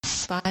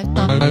Five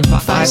song set.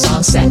 Five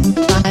song set.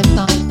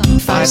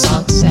 Five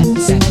song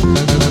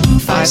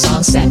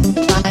set.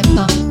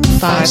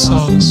 Five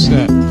song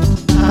set.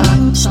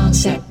 Five song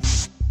set.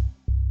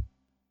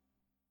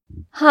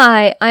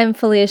 Hi, I'm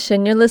Felicia,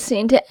 and you're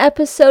listening to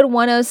episode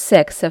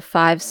 106 of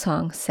 5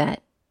 Song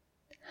Set.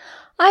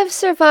 I've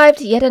survived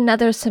yet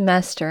another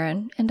semester,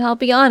 and I'll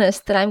be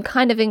honest that I'm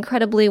kind of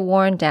incredibly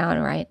worn down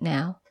right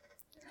now.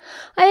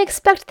 I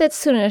expect that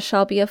soonish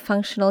I'll be a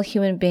functional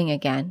human being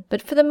again,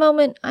 but for the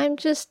moment, I'm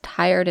just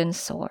tired and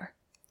sore.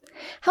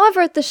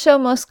 However, the show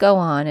must go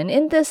on, and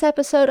in this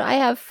episode, I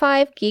have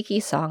 5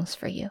 geeky songs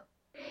for you.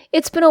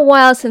 It's been a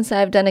while since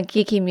I've done a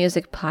geeky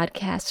music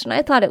podcast, and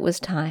I thought it was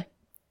time.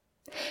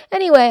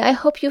 Anyway, I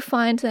hope you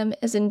find them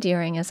as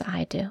endearing as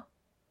I do.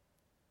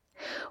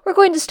 We're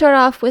going to start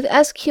off with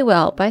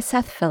SQL by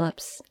Seth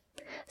Phillips.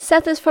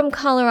 Seth is from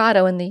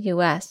Colorado in the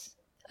U.S.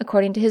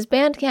 According to his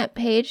Bandcamp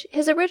page,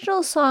 his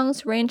original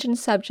songs range in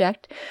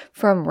subject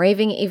from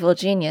raving evil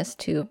genius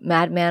to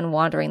madman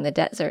wandering the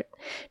desert,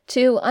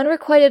 to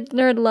unrequited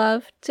nerd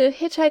love, to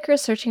hitchhiker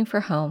searching for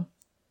home.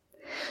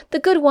 The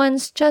good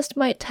ones just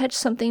might touch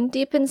something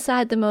deep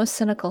inside the most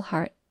cynical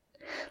heart.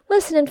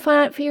 Listen and find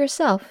out for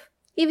yourself,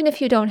 even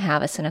if you don't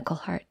have a cynical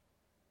heart.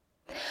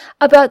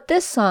 About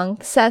this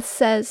song, Seth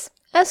says,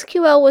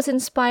 SQL was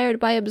inspired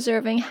by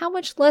observing how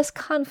much less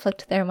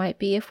conflict there might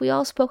be if we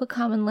all spoke a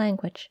common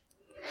language.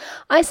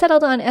 I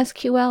settled on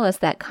SQL as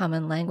that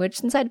common language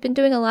since I'd been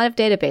doing a lot of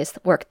database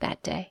work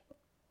that day.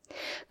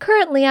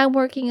 Currently, I'm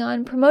working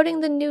on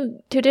promoting the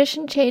new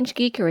Tradition Change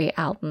Geekery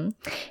album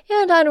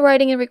and on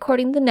writing and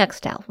recording the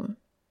next album.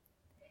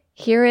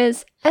 Here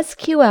is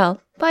SQL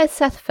by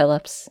Seth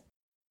Phillips.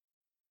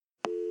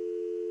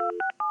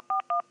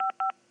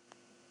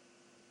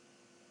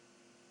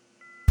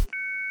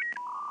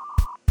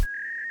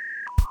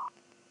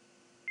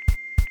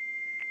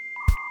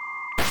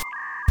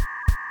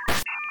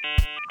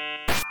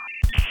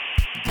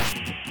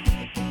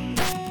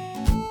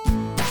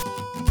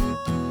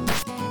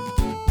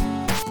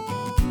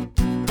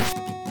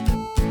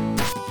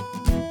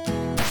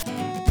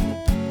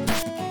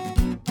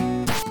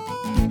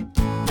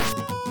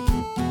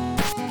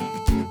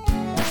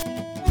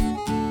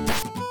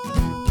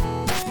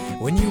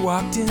 When you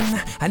walked in,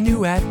 I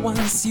knew at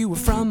once you were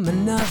from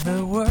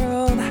another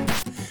world.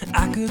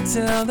 I could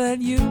tell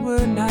that you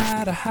were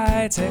not a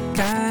high-tech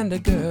kind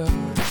of girl.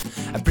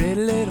 A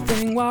pretty little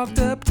thing walked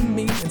up to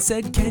me and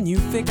said, "Can you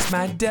fix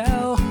my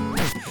Dell?"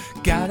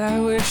 God, I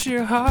wish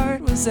your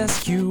heart was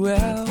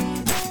SQL.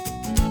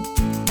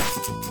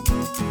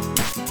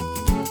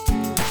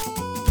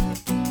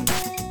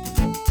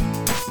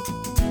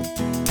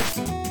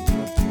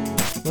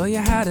 Well, you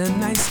had a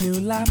nice new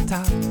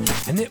laptop,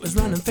 and it was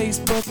running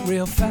Facebook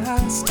real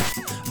fast.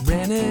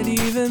 Ran it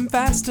even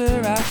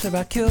faster after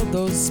I killed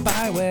those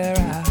spyware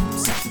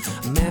apps.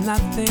 Man,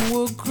 that thing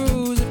will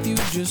cruise if you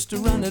just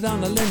run it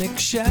on a Linux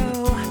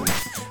shell.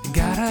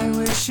 God, I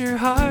wish your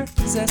heart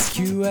was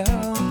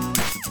SQL.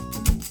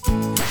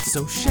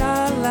 So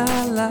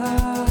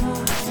sha-la-la,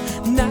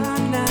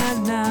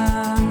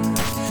 na-na-na,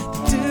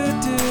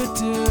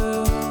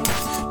 do-do-do,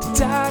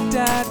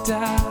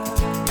 da-da-da.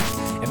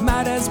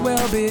 Might as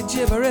well be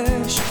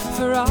gibberish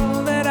for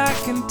all that I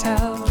can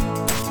tell.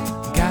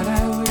 God,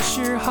 I wish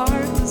your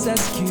heart was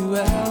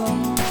SQL.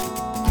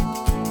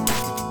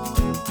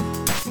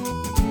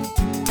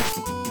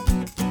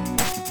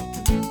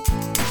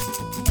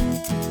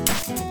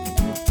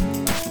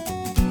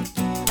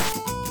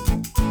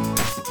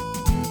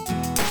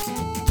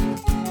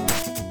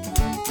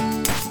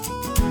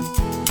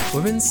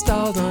 We're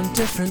installed on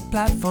different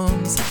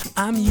platforms.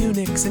 I'm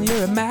Unix and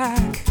you're a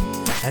Mac.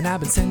 And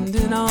I've been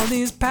sending all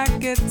these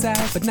packets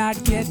out, but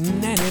not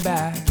getting any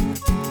back.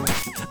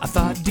 I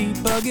thought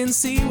debugging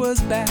C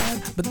was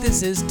bad, but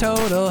this is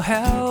total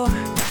hell.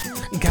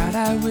 God,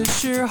 I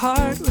wish your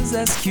heart was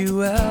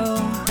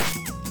SQL.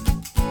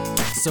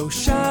 So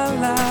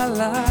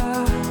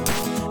sha-la-la,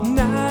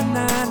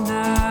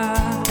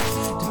 na-na-na,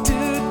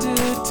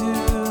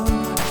 do-do-do,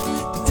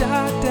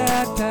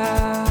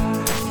 da-da-da.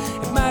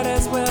 It might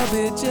as well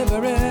be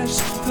gibberish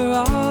for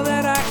all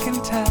that I can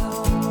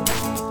tell.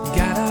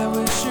 God, I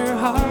wish your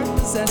heart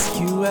was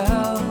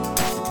SQL.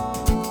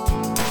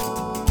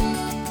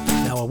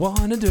 Now I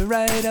wanted to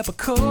write up a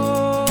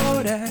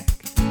codec.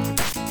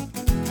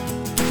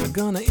 They're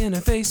gonna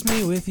interface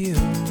me with you.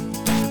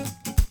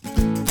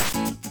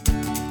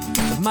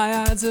 But my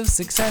odds of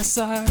success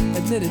are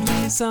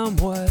admittedly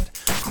somewhat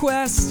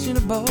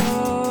questionable.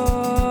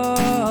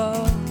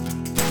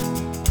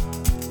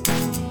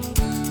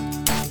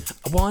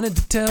 I wanted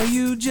to tell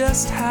you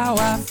just how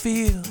I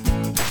feel,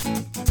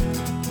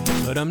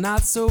 but I'm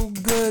not so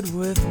good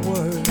with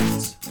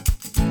words.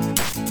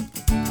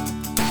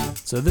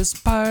 So this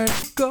part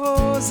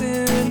goes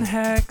in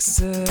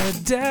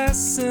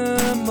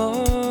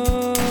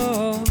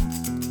hexadecimal.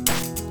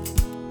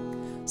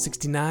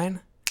 69,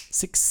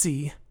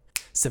 6C,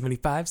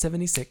 75,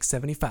 76,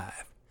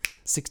 75.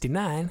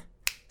 69,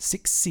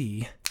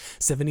 6C,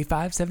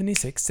 75,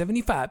 76,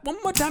 75. One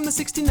more time to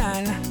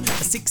 69.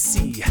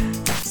 6C,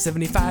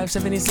 75,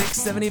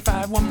 76,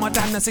 75. One more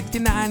time to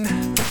 69.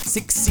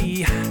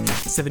 6C,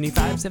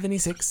 75,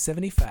 76,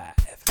 75.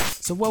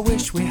 So I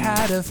wish we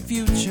had a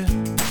future,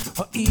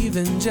 or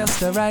even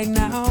just a right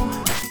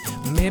now.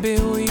 Maybe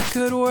we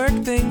could work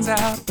things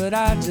out, but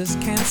I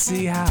just can't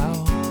see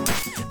how.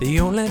 The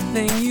only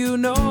thing you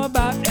know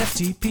about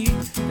FTP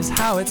is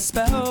how it's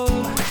spelled.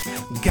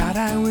 God,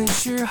 I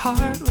wish your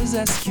heart was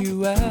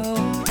SQL.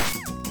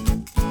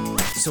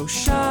 So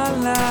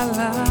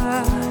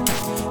sha-la-la,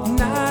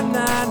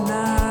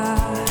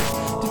 na-na-na,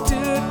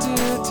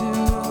 do-do-do-do,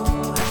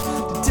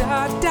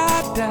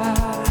 da-da-da.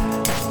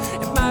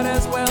 It might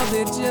as well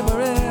be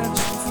gibberish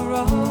for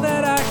all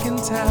that I can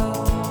tell.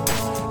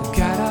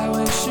 God, I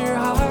wish your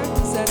heart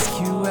was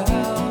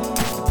SQL.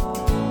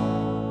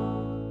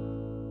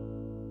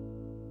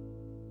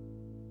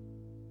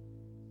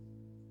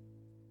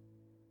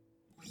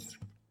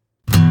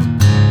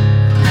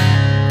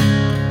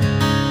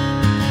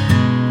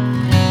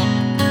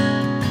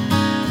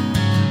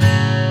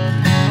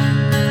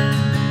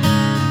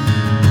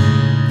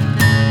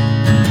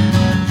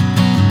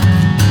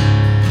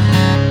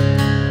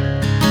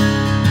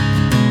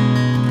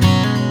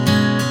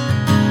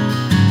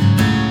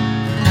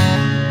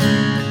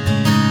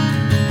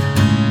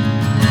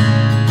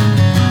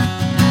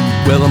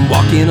 Well, I'm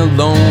walking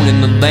alone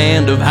in the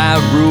land of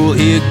Hyrule.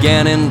 Here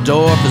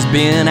Ganondorf has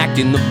been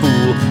acting the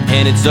fool,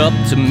 and it's up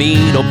to me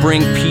to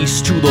bring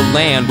peace to the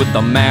land with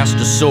the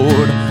Master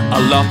Sword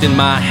aloft in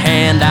my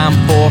hand. I'm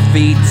 4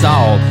 feet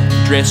tall,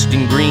 dressed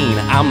in green.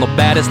 I'm the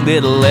baddest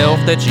little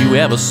elf that you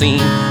ever seen.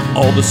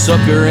 All the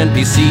sucker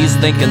NPCs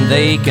thinking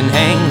they can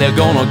hang, they're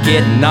gonna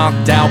get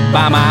knocked out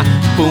by my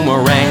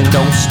boomerang.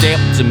 Don't step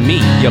to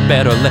me, you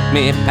better let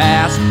me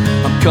pass.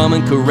 I'm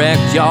coming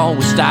correct, y'all,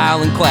 with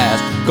style and class.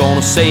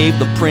 Gonna save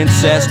the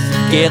princess,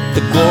 get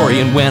the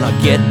glory, and when I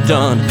get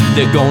done,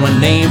 they're gonna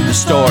name the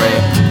story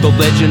The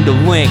Legend of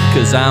Link,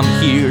 'cause I'm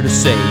here to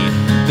save.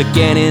 The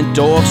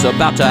Ganondorf's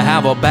about to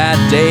have a bad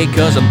day,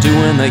 'cause I'm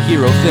doing the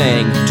hero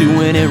thing,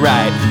 doing it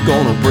right.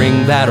 Gonna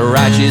bring that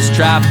righteous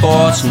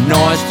Triforce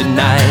noise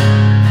tonight.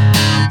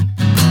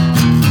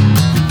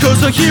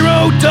 'Cause a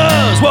hero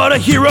does what a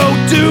hero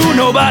do.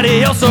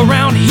 Nobody else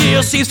around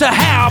here seems to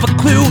have a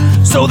clue.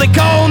 So they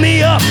call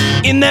me up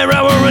in their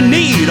hour of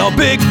need. A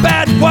big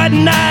bad white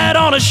knight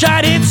on a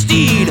shining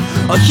steed.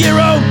 A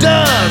hero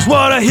does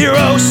what a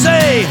hero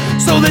say.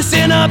 So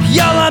listen up,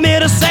 y'all, I'm here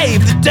to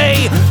save the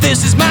day.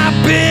 This is my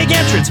big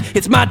entrance,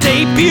 it's my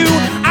debut.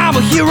 I'm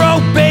a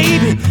hero,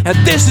 baby, and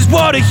this is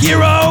what a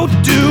hero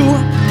do.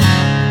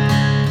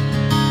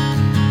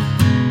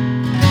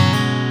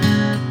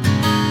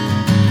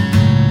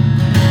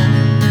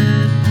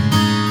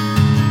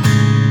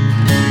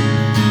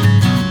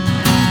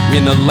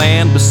 In a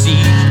land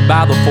besieged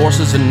by the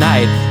forces of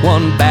night,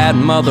 one bad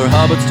Mother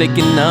Hubbard's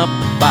taking up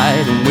the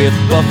fight. And with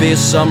Buffy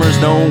Summers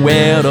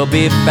nowhere to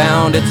be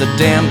found, it's a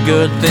damn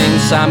good thing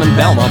Simon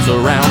Belmont's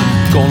around.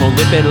 Gonna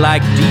lip it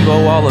like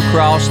Devo all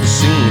across the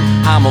scene.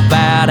 I'm a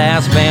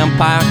badass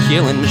vampire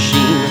killing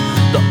machine.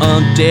 The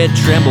undead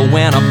tremble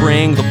when I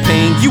bring the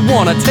pain. You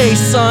wanna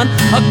taste, son?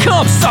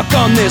 Come suck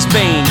on this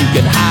vein. You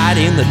can hide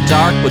in the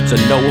dark, but to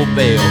no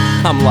avail.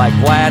 I'm like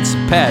Vlad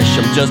Tepes,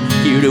 I'm just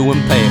here to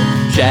impale.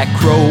 Jack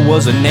Crow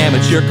was an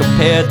amateur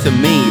compared to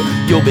me.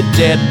 You'll be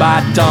dead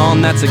by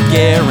dawn, that's a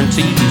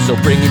guarantee. So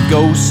bring your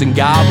ghosts and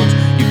goblins,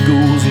 your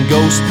ghouls and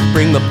ghosts.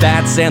 Bring the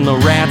bats and the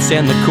rats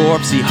and the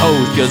corpsey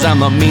hoes. 'Cause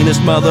I'm the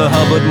meanest Mother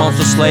Hubbard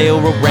monster slayer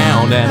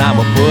around. And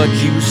I'ma put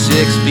you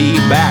 6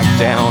 feet back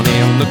down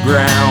in the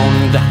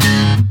ground.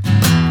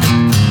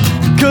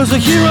 'Cause a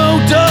hero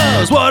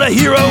does what a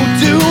hero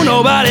do.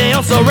 Nobody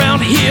else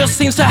around here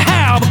seems to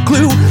have a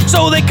clue.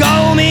 So they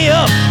call me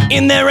up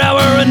in their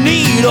hour of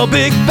need. A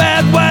big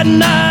bad white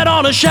knight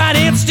on a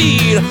shining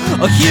steed.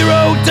 A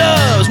hero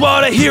does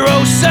what a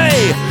hero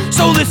say.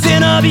 So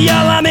listen up,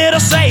 y'all, I'm here to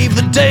save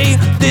the day.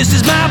 This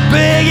is my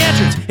big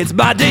entrance, it's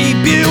my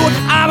debut.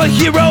 I'm a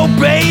hero,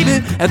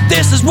 baby, and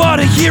this is what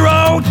a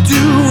hero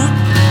do.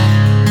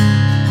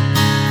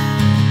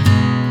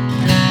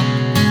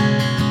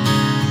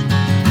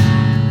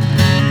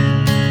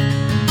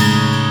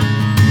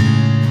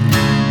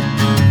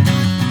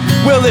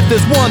 Well, if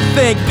there's one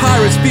thing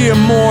pirates fear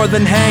more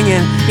than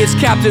hanging, it's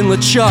Captain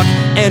LeChuck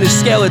and his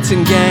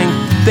skeleton gang.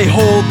 They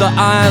hold the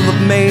Isle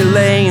of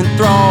Melee in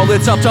thrall.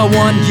 It's up to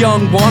one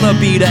young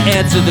wannabe to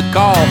answer the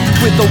call.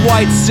 With a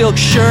white silk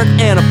shirt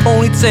and a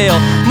ponytail.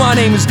 My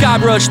name is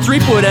Guybrush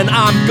Threepwood and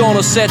I'm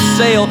gonna set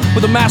sail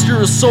with a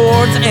master of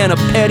swords and a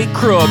petty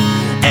crook.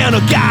 And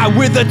a guy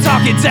with a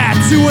talking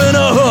tattoo and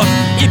a hook.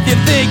 If you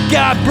think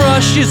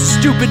Guybrush is a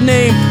stupid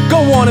name, go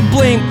on and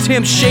blame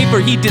Tim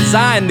Schafer, he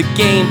designed the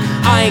game.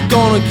 I ain't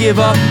gonna give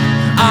up,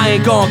 I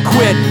ain't gonna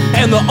quit.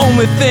 And the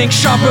only thing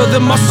sharper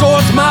than my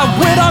sword's my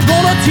wit. I'm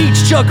gonna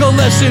teach Chuck a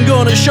lesson,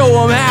 gonna show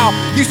him how.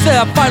 You say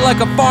I fight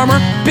like a farmer,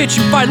 bitch,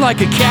 you fight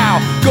like a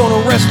cow.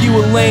 Gonna rescue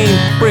Elaine,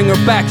 bring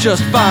her back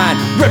just fine.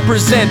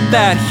 Represent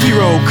that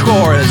hero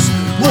chorus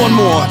one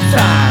more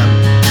time.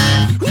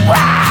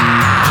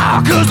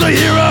 Wow! 'Cause the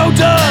hero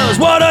does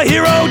what a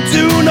hero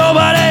do.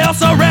 Nobody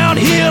else around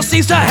here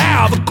seems to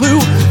have a clue.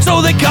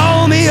 So they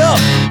call me up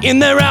in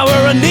their hour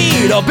of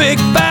need. A big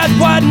bad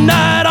white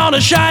knight on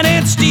a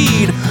shining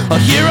steed. A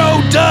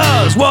hero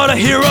does what a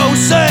hero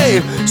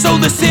say. So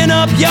listen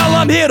up, y'all,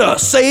 I'm here to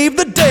save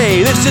the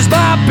day. This is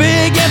my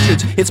big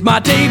entrance, it's my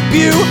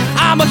debut.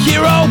 I'm a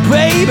hero,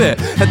 baby,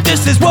 and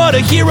this is what a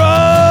hero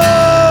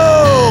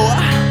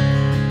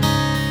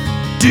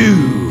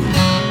do.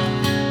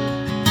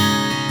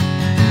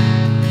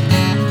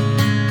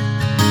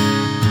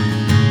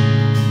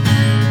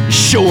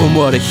 Show 'em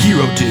what a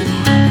hero do.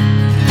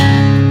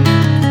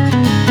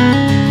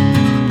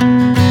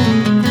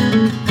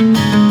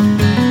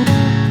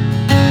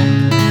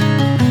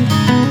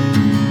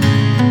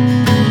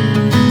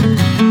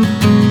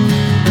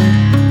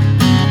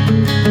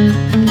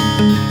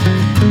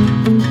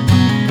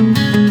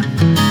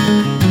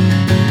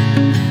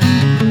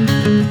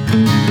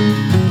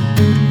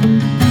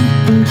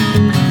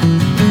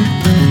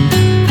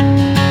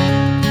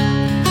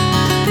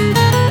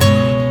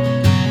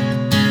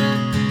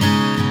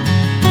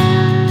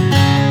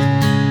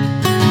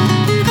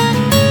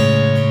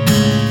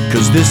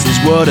 This is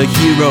what a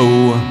hero,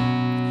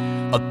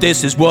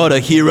 this is what a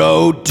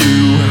hero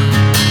do.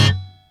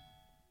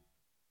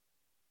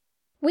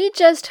 We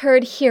just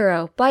heard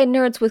Hero by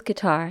Nerds with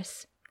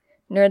Guitars.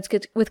 Nerds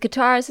with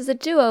Guitars is a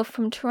duo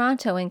from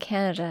Toronto in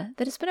Canada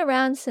that has been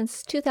around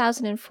since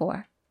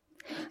 2004.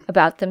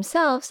 About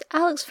themselves,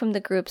 Alex from the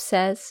group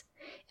says,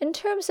 "In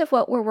terms of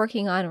what we're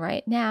working on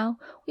right now,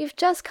 we've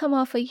just come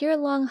off a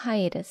year-long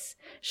hiatus.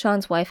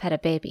 Sean's wife had a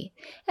baby,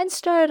 and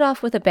started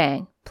off with a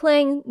bang,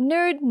 playing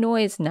Nerd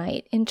Noise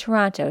Night in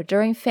Toronto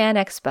during Fan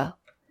Expo.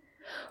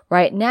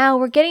 Right now,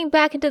 we're getting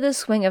back into the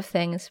swing of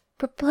things,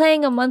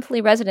 playing a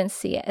monthly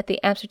residency at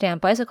the Amsterdam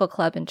Bicycle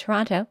Club in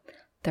Toronto,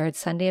 third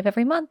Sunday of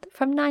every month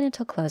from 9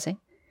 until closing.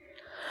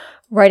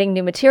 Writing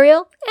new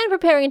material, and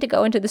preparing to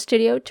go into the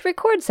studio to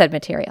record said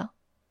material."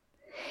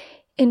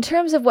 In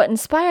terms of what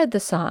inspired the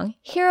song,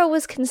 Hero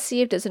was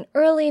conceived as an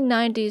early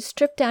 90s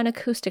stripped-down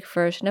acoustic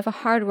version of a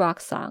hard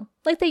rock song,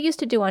 like they used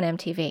to do on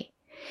MTV.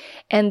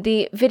 And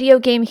the video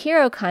game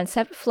hero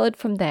concept flowed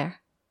from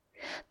there.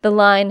 The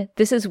line,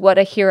 "This is what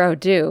a hero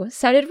do,"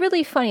 sounded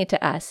really funny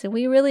to us, and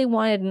we really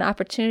wanted an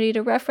opportunity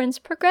to reference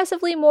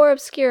progressively more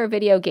obscure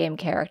video game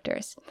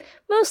characters,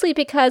 mostly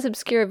because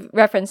obscure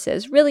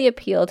references really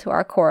appeal to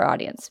our core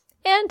audience,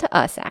 and to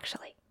us,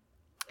 actually.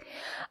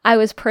 I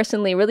was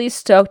personally really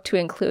stoked to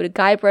include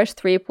Guybrush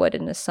Threepwood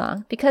in the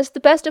song, because to the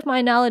best of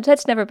my knowledge,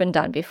 that's never been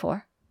done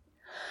before.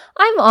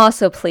 I'm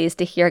also pleased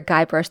to hear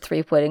Guybrush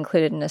Threepwood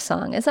included in a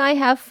song, as I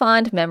have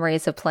fond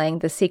memories of playing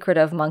The Secret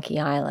of Monkey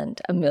Island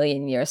a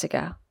million years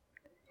ago.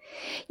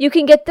 You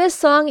can get this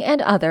song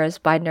and others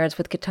by Nerds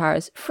with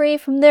Guitars free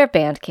from their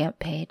Bandcamp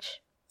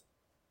page.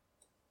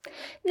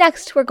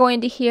 Next, we're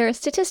going to hear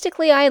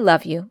Statistically I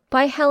Love You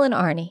by Helen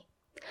Arney.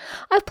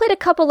 I've played a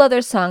couple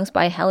other songs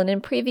by Helen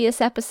in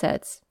previous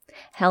episodes.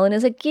 Helen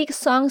is a geek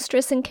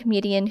songstress and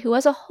comedian who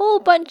has a whole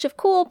bunch of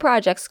cool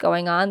projects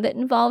going on that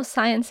involve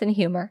science and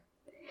humor.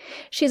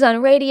 She's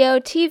on radio,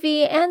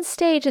 TV, and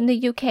stage in the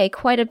UK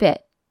quite a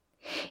bit.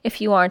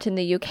 If you aren't in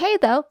the UK,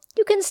 though,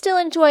 you can still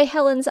enjoy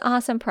Helen's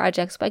awesome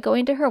projects by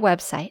going to her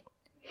website.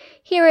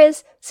 Here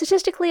is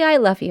Statistically I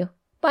Love You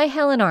by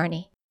Helen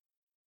Arney.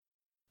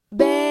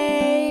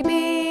 Baby,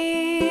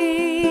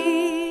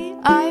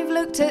 I've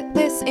looked at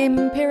this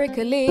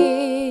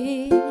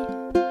empirically,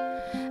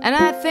 and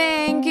I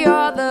think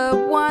you're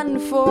the one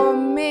for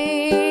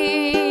me.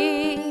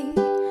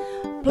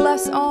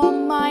 Plus or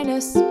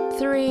minus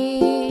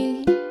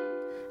 3,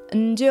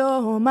 and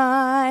you're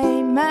my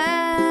man.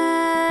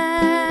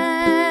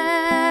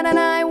 And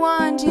I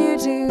want you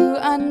to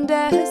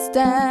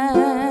understand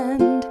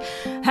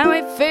how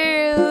it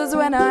feels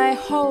when I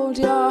hold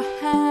your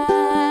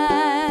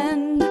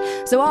hand.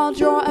 So I'll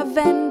draw a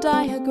Venn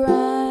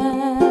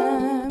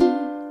diagram.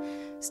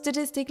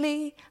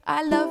 Statistically,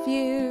 I love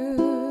you,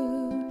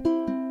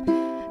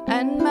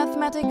 and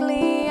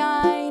mathematically,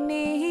 I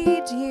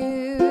need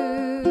you,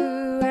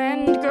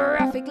 and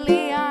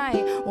graphically,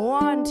 I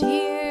want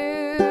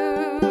you,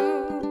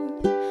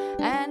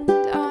 and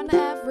on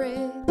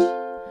average,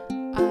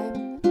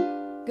 I'm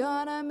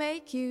gonna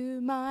make you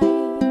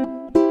mine.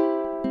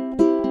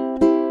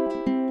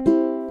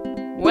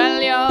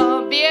 Well,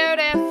 you're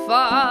beautiful,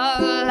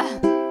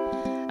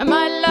 and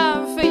my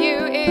love for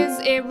you is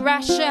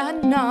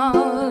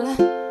irrational,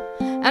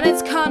 and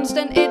it's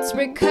constant, it's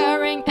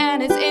recurring,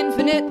 and it's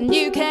infinite, and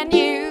you can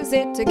use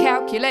it to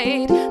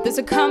calculate the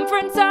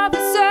circumference of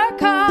the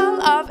circle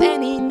of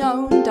any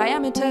known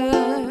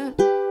diameter.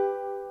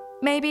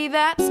 Maybe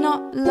that's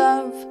not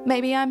love,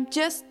 maybe I'm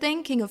just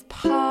thinking of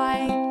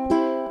pi.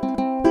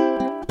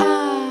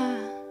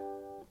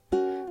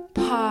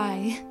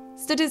 Pi.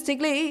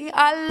 Statistically,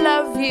 I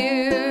love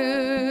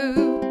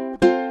you.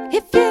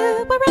 If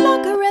you were a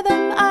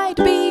logarithm, I'd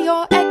be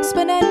your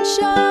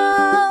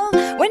exponential.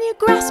 When you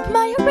grasp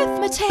my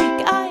arithmetic,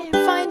 I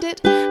find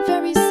it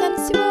very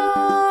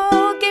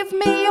sensual. Give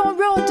me your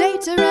raw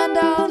data and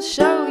I'll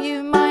show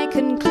you my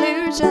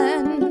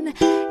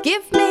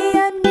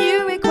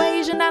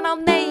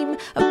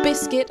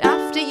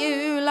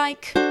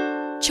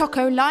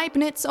Choco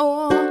Leibniz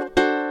or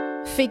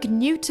Fig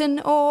Newton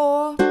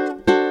or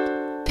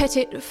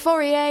Petit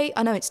Fourier.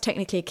 I know it's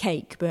technically a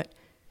cake, but...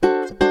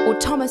 Or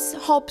Thomas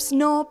Hobbes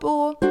knob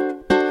or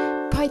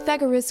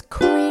Pythagoras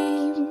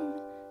cream.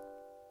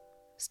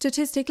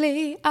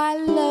 Statistically, I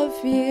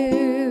love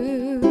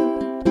you.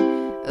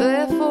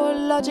 Therefore,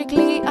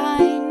 logically,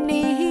 I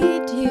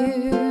need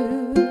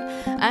you.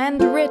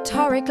 And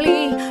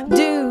rhetorically,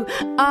 do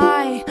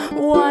I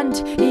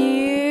want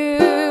you?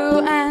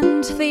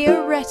 And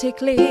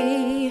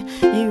theoretically,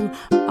 you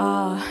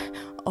are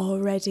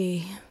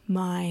already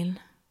mine.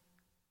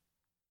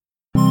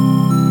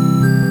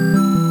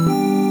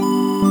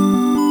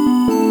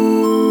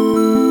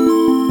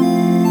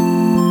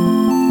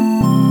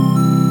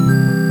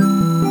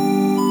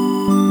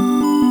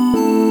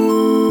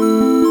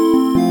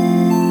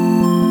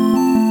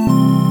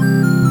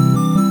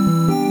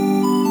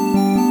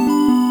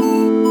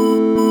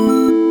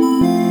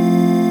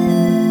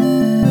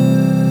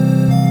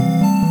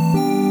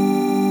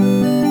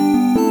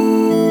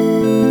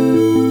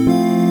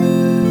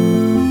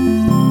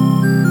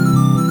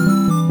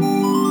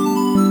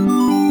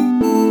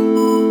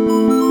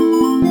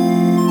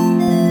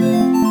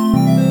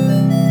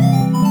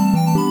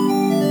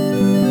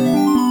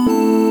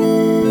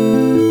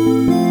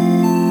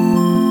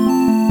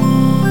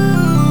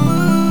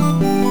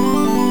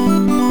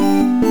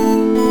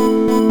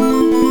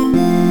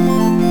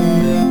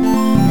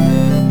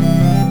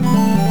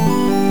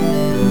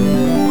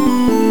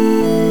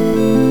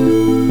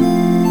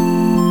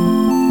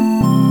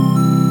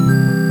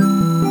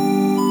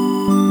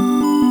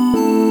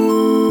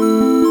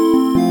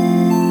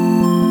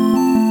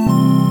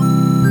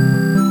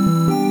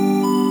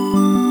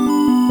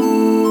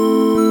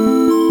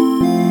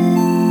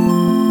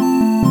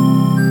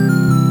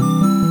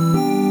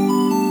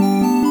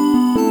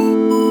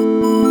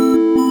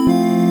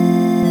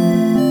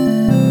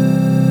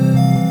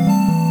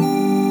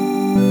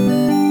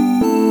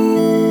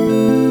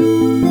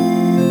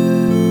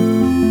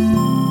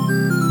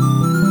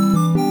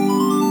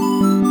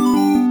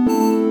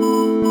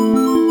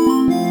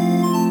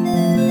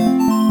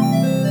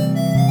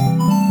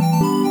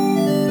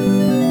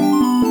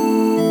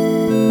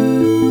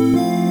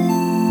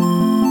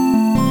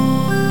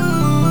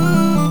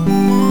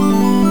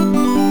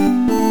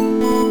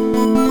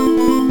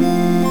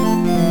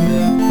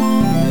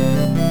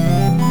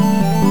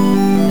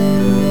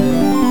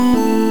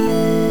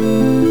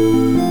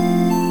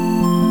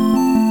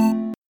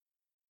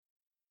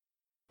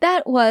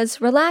 That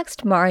was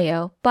Relaxed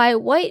Mario by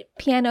White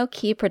Piano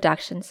Key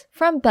Productions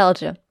from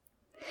Belgium.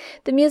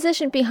 The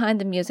musician behind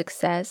the music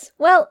says,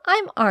 "Well,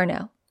 I'm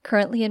Arno,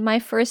 currently in my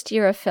first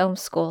year of film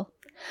school.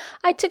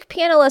 I took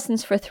piano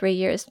lessons for 3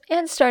 years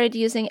and started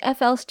using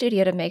FL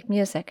Studio to make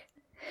music.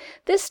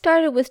 This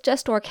started with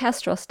just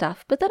orchestral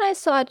stuff, but then I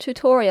saw a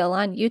tutorial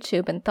on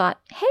YouTube and thought,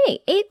 hey,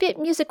 8-bit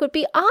music would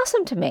be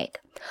awesome to make.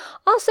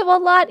 Also a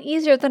lot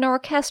easier than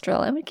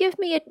orchestral and would give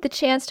me the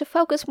chance to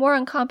focus more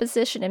on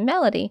composition and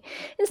melody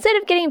instead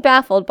of getting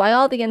baffled by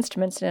all the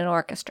instruments in an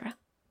orchestra.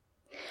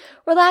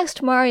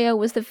 Relaxed Mario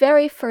was the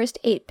very first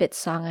 8-bit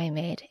song I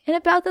made, and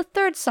about the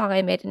third song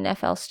I made in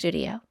FL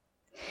Studio.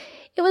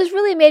 It was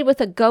really made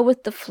with a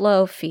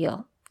go-with-the-flow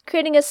feel,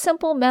 creating a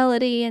simple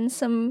melody and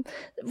some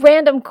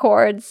random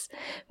chords,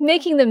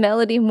 making the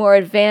melody more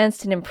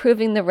advanced and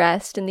improving the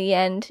rest in the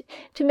end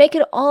to make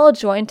it all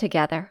join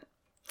together.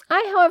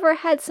 I, however,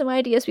 had some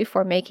ideas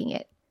before making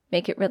it.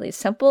 Make it really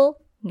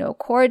simple, no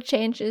chord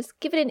changes,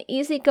 give it an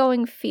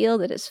easygoing feel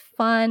that is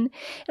fun,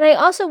 and I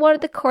also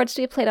wanted the chords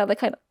to be played out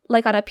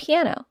like on a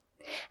piano.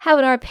 Have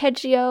an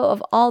arpeggio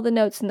of all the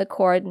notes in the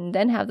chord and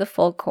then have the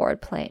full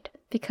chord played,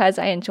 because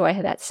I enjoy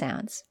how that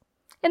sounds.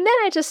 And then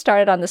I just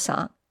started on the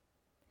song.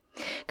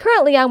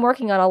 Currently, I'm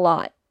working on a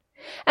lot.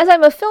 As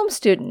I'm a film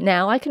student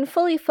now, I can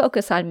fully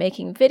focus on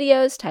making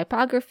videos,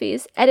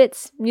 typographies,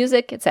 edits,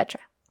 music, etc.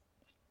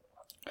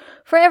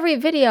 For every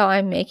video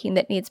I'm making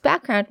that needs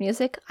background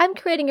music, I'm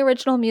creating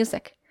original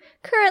music.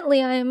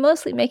 Currently, I am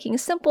mostly making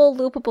simple,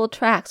 loopable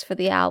tracks for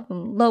the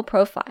album Low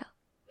Profile.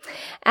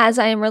 As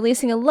I am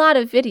releasing a lot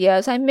of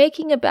videos, I'm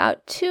making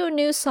about 2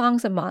 new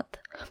songs a month,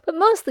 but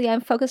mostly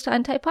I'm focused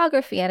on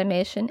typography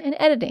animation and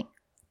editing.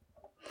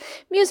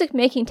 Music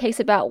making takes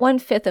about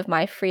 1/5 of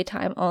my free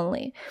time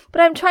only,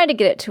 but I'm trying to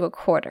get it to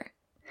 1/4.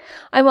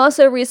 I'm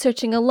also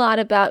researching a lot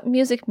about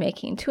music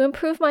making to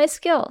improve my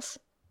skills.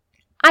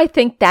 I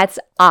think that's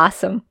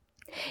awesome.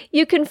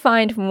 You can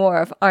find more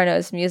of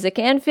Arno's music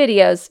and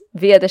videos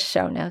via the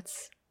show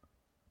notes.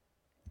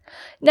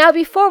 Now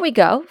before we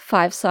go,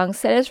 5 Song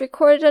Set is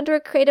recorded under a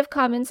Creative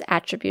Commons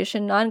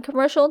Attribution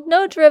Non-Commercial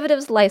No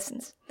Derivatives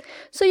license,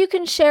 so you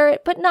can share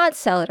it but not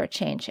sell it or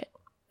change it.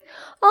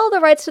 All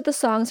the rights to the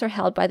songs are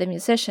held by the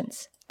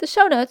musicians. The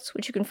show notes,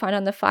 which you can find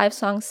on the 5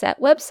 Song Set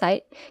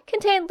website,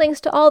 contain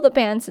links to all the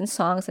bands and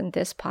songs in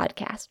this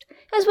podcast,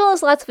 as well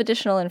as lots of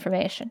additional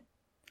information.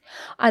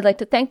 I'd like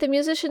to thank the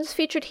musicians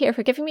featured here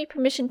for giving me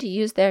permission to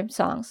use their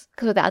songs,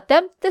 because without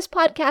them, this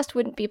podcast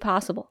wouldn't be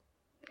possible.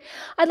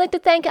 I'd like to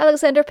thank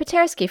Alexander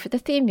Petersky for the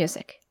theme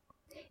music.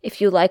 If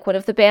you like one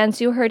of the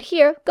bands you heard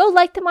here, go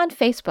like them on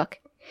Facebook.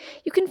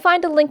 You can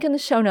find a link in the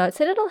show notes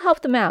and it'll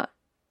help them out.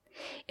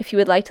 If you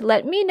would like to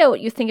let me know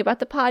what you think about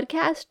the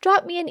podcast,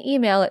 drop me an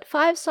email at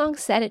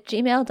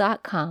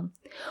 5songset@gmail.com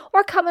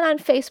or comment on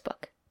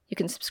Facebook. You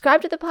can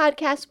subscribe to the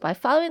podcast by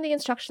following the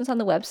instructions on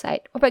the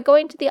website or by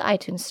going to the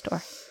iTunes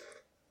store.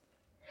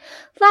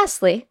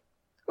 Lastly,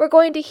 we're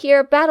going to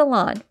hear Battle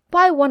On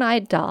by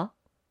One-Eyed Doll.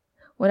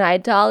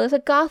 One-Eyed Doll is a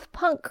goth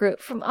punk group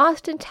from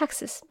Austin,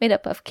 Texas, made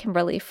up of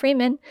Kimberly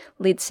Freeman,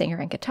 lead singer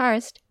and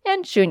guitarist,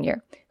 and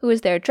Junior, who is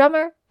their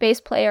drummer,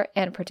 bass player,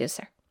 and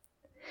producer.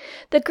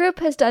 The group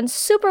has done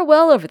super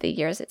well over the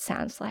years, it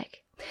sounds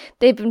like.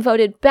 They've been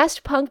voted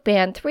Best Punk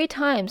Band 3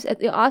 times at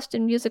the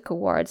Austin Music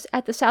Awards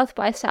at the South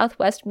by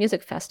Southwest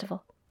Music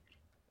Festival.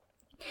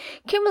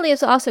 Kimberly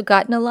has also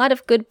gotten a lot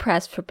of good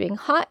press for being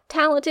hot,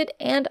 talented,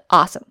 and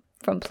awesome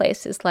from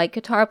places like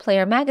Guitar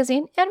Player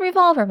Magazine and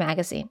Revolver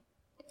Magazine.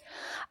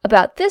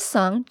 About this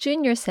song,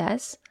 Junior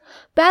says,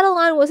 Battle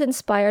On was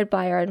inspired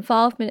by our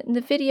involvement in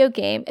the video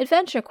game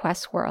Adventure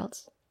Quest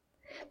Worlds.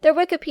 Their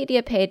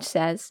Wikipedia page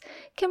says,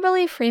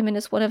 Kimberly Freeman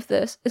is one of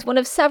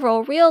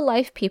several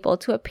real-life people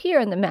to appear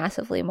in the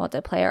massively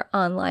multiplayer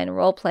online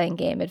role-playing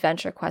game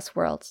Adventure Quest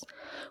Worlds,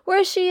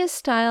 where she is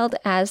styled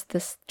as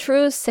the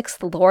true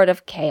sixth Lord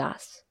of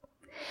Chaos.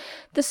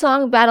 The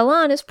song Battle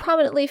On is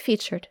prominently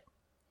featured.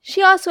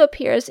 She also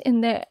appears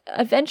in the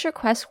Adventure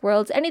Quest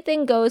World's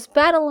Anything Goes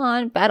Battle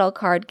On battle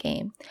card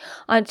game,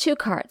 on 2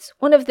 cards,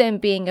 one of them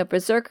being a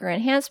Berserker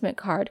enhancement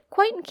card,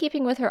 quite in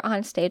keeping with her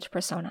onstage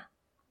persona.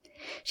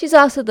 She's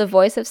also the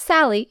voice of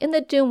Sally in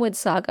the Doomwood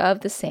saga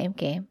of the same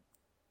game.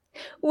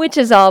 Which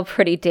is all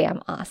pretty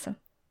damn awesome.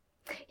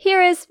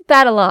 Here is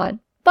Battle On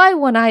by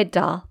One-Eyed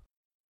Doll.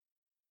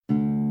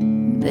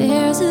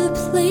 There's a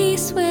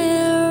place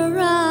where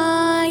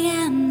I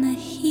am the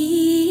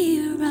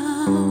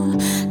hero.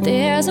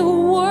 There's a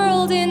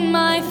world in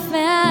my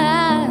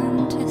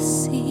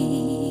fantasy.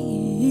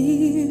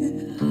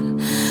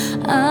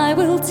 I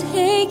will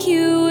take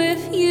you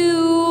if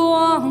you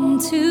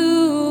want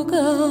to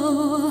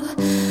go.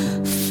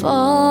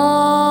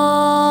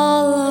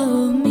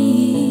 Follow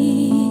me.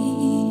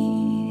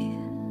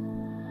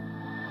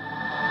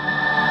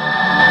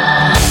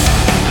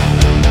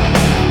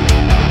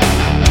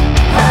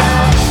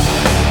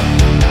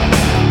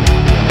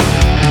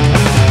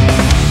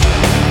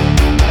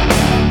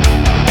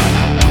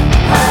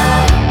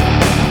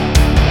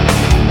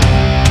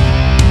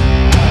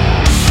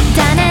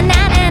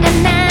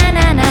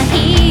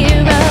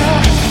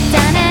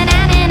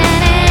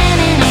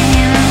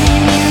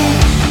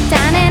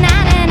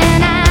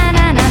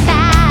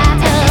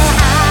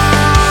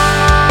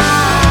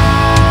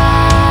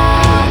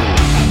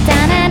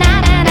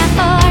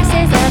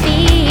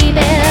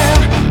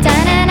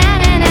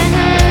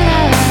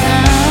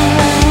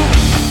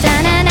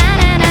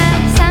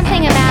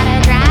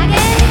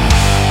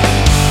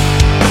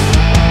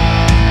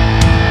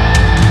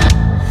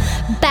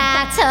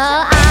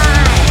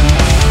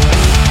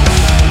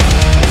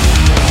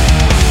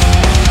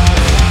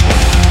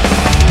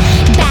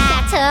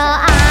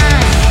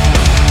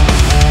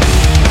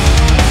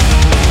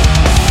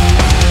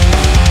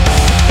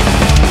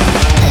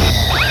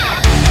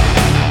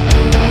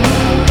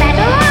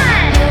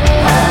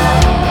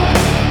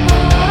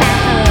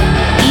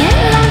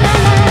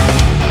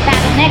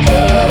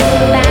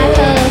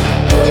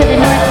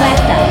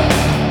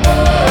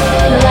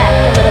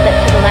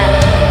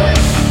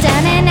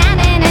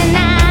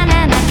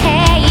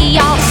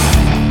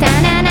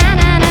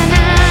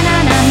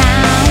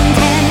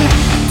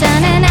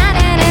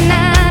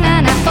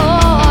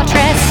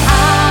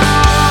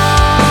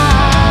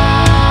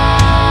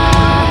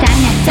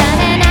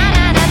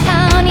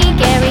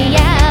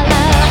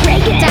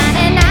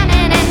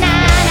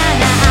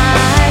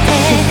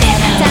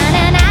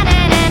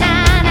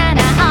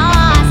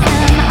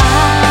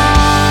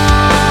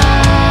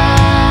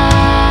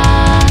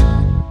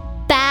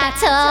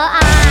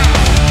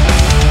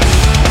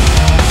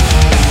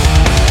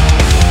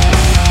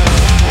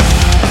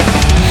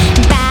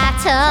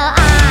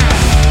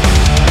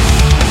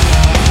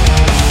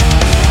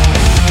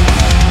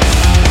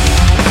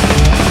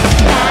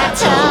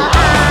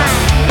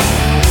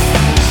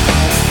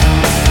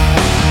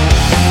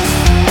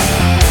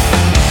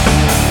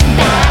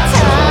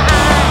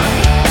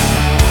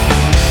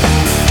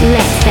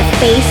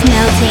 Face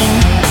melting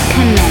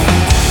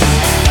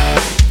commence.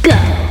 Go!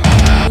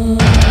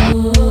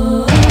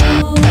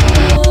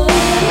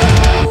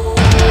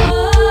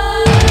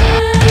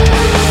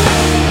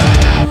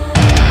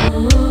 Battle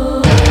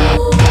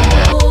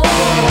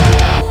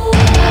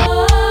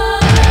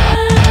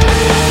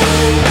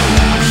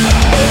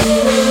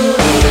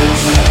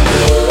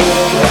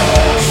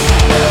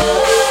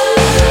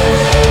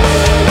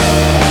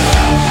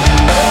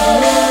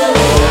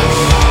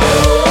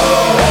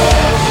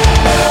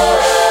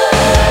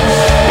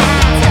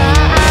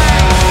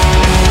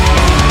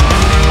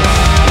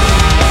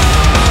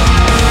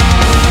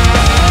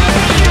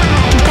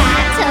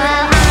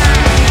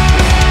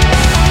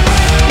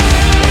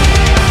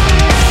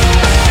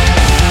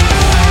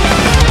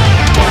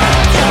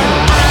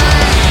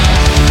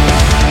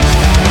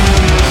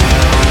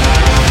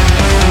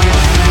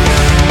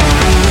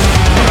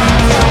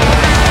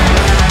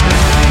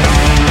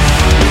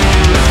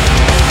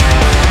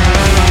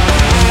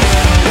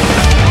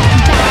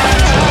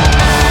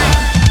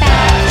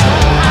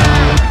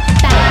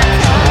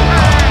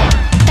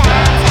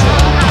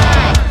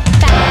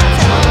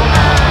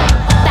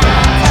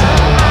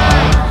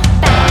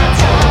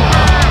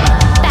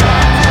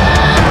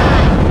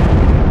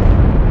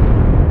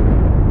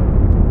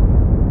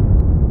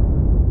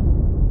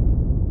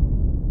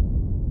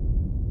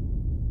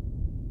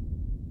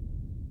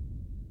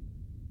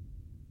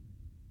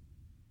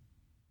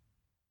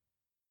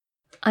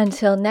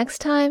Until next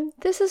time,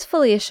 this is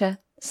Felicia,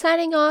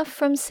 signing off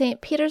from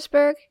St.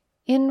 Petersburg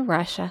in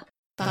Russia.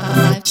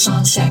 5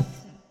 song set.